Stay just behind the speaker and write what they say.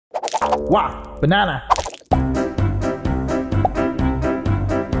Wow, banana.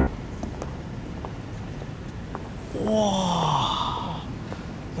 Wow.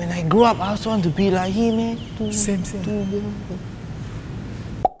 When I grow up, I also want to be like him, man. Same.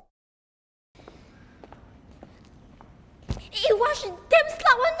 You watch damn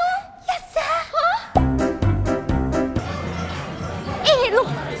slut one, no? Yes, sir. Huh? Hey, look,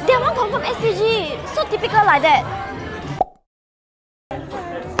 that one confirm SPG. So typical like that.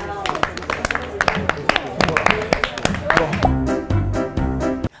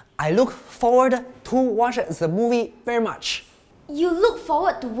 I look forward to watch the movie very much. You look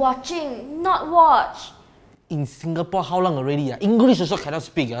forward to watching, not watch. In Singapore, how long already? English also cannot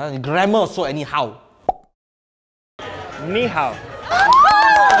speak. Grammar also anyhow. Ni hao.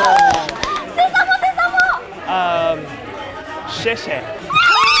 Say some more. 谢谢。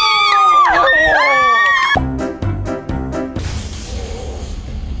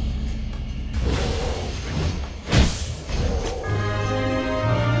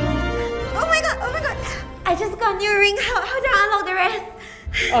Oh my god. I just got a new ring. How do I unlock the rest?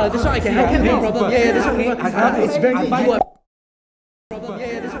 This one I can help. No problem. Yeah, this one it's very easy.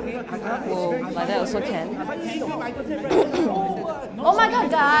 Like that also can. Oh my god,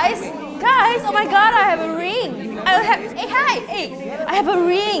 guys! Oh my god, I have a ring! I have a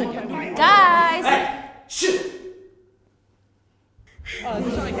ring! Guys!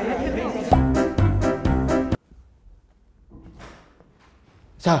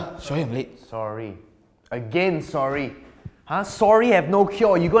 Sir, sorry I'm late. Sorry. Again, sorry. Huh? Sorry have no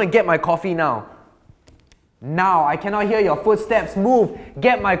cure. You go and get my coffee now. Now, I cannot hear your footsteps. Move.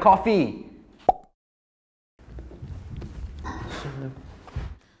 Get my coffee.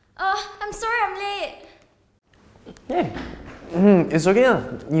 I'm sorry I'm late. Hey. It's okay.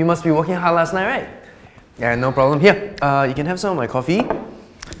 You must be working hard last night, right? Yeah, no problem. Here, you can have some of my coffee.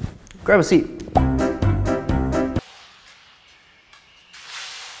 Grab a seat.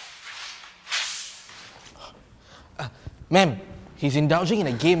 Ma'am, he's indulging in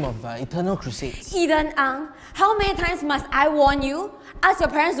a game of Eternal Crusades. Eden Ang, how many times must I warn you? Ask your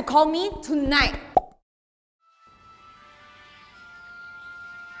parents to call me tonight.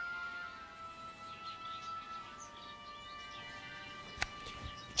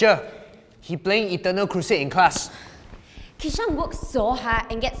 He playing Eternal Crusade in class. Kishan works so hard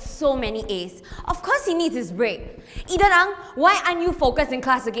and gets so many A's. Of course he needs his break. Eden Ang, why aren't you focused in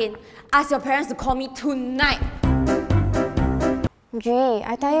class again? Ask your parents to call me tonight. Gee,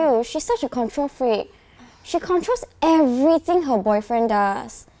 I tell you, she's such a control freak. She controls everything her boyfriend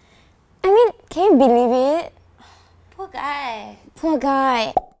does. I mean, can you believe it? Poor guy. Poor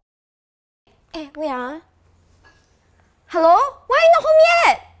guy. Wait. Hello? Why are you not home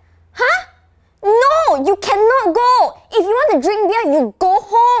yet? Huh? No, you cannot go. If you want to drink beer, you go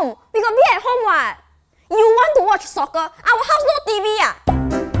home. We got beer at home, what? You want to watch soccer? Our house no TV 啊。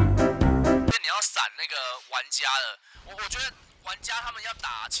你要闪那个玩家的，我觉得玩家他们要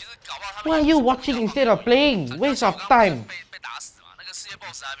打，其实搞不好他们。 Why are you watching instead of playing? Waste of time. 被打死嘛，那个世界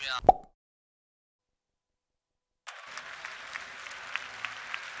BOSS 那边啊。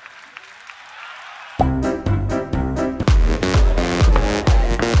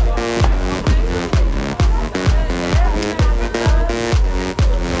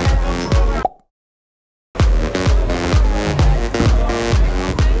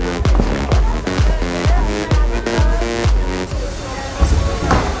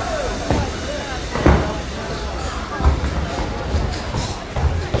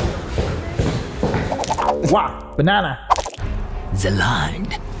 Wow, banana. The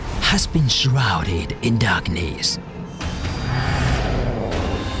land has been shrouded in darkness.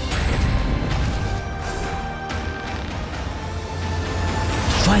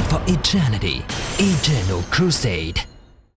 Fight for eternity, Eternal Crusade.